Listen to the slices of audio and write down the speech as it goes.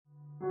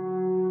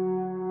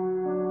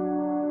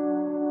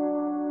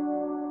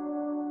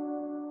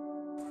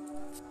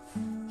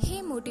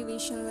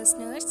motivational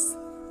listeners.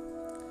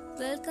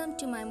 Welcome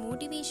to my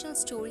Motivational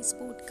Stories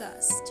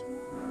podcast.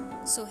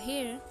 So,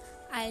 here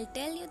I'll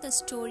tell you the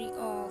story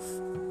of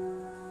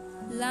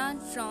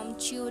Learn from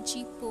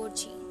Georgie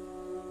Porgy.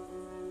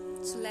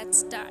 So,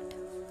 let's start.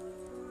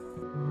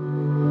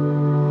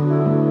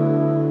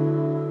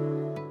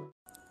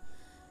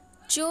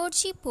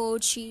 Georgie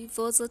Porgy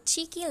was a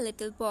cheeky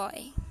little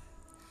boy.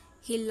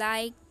 He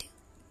liked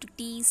to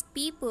tease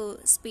people,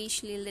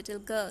 especially little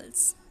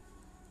girls.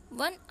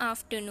 One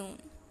afternoon,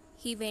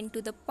 he went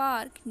to the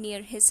park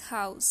near his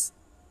house.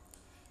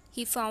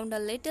 He found a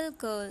little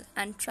girl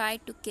and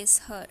tried to kiss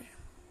her.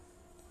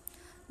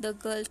 The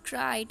girl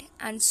cried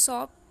and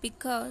sobbed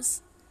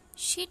because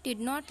she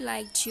did not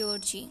like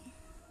Georgie.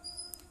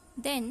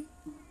 Then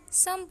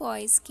some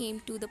boys came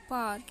to the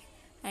park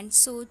and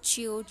saw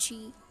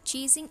Georgie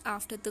chasing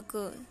after the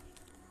girl.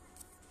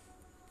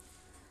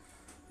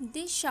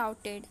 They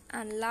shouted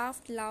and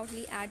laughed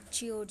loudly at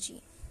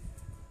Georgie.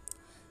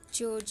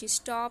 Georgie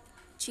stopped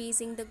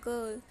chasing the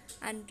girl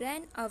and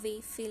ran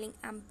away feeling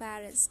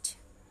embarrassed.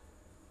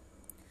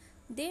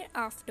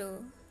 Thereafter,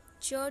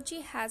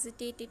 Georgie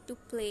hesitated to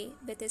play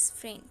with his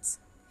friends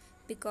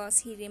because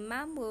he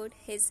remembered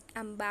his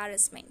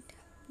embarrassment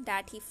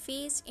that he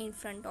faced in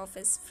front of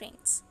his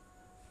friends.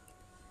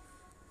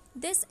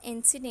 This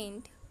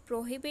incident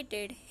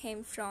prohibited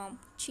him from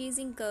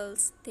chasing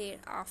girls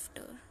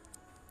thereafter.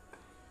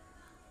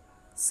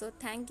 So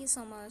thank you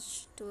so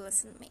much to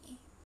listen me.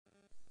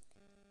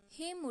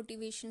 Hey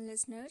motivation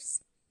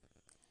listeners,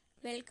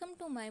 welcome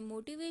to my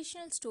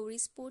Motivational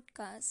Stories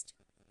podcast.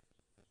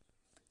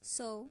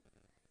 So,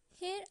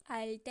 here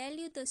I'll tell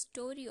you the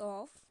story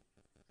of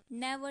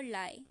Never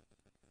Lie.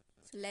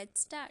 So,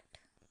 let's start.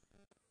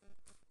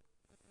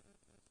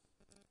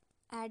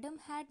 Adam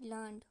had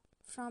learned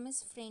from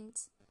his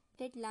friends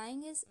that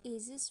lying is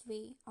easiest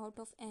way out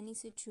of any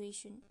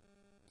situation.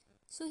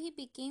 So, he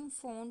became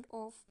fond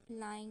of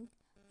lying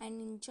and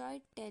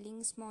enjoyed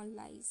telling small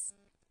lies.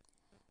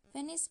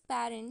 When his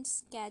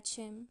parents catch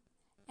him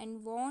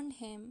and warned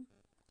him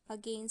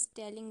against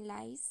telling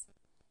lies,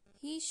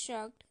 he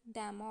shrugged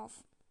them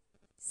off,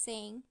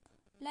 saying,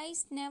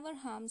 "Lies never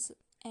harms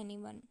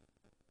anyone."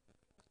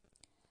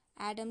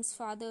 Adam's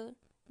father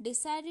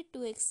decided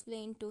to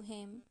explain to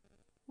him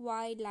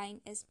why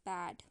lying is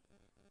bad.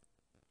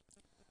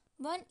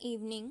 One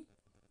evening,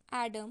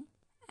 Adam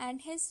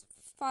and his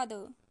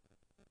father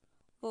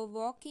were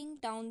walking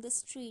down the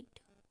street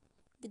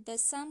with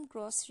some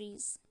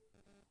groceries.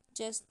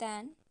 Just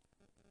then,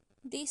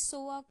 they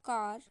saw a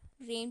car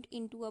rammed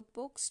into a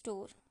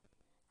bookstore.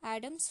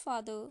 Adam's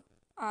father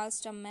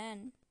asked a man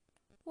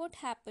what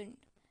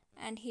happened,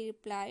 and he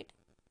replied,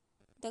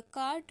 "The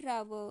car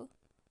driver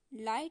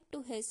lied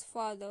to his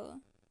father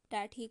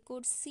that he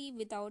could see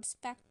without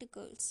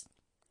spectacles."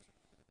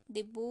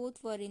 They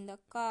both were in the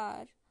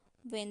car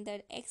when the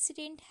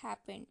accident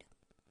happened.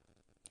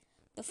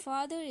 The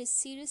father is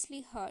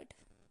seriously hurt.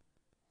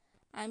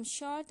 I'm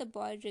sure the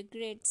boy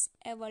regrets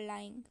ever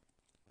lying.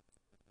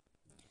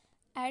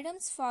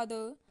 Adam's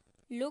father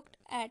looked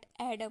at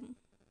Adam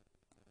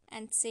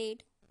and said,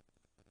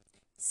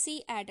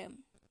 "See, Adam,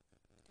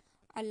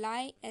 a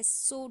lie is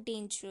so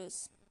dangerous.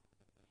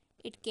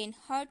 It can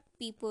hurt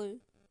people."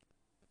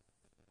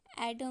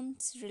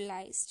 Adams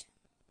realized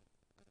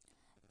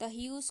the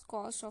huge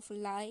cost of a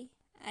lie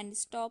and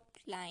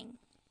stopped lying.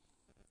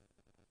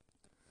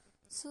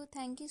 So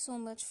thank you so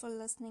much for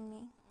listening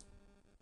me.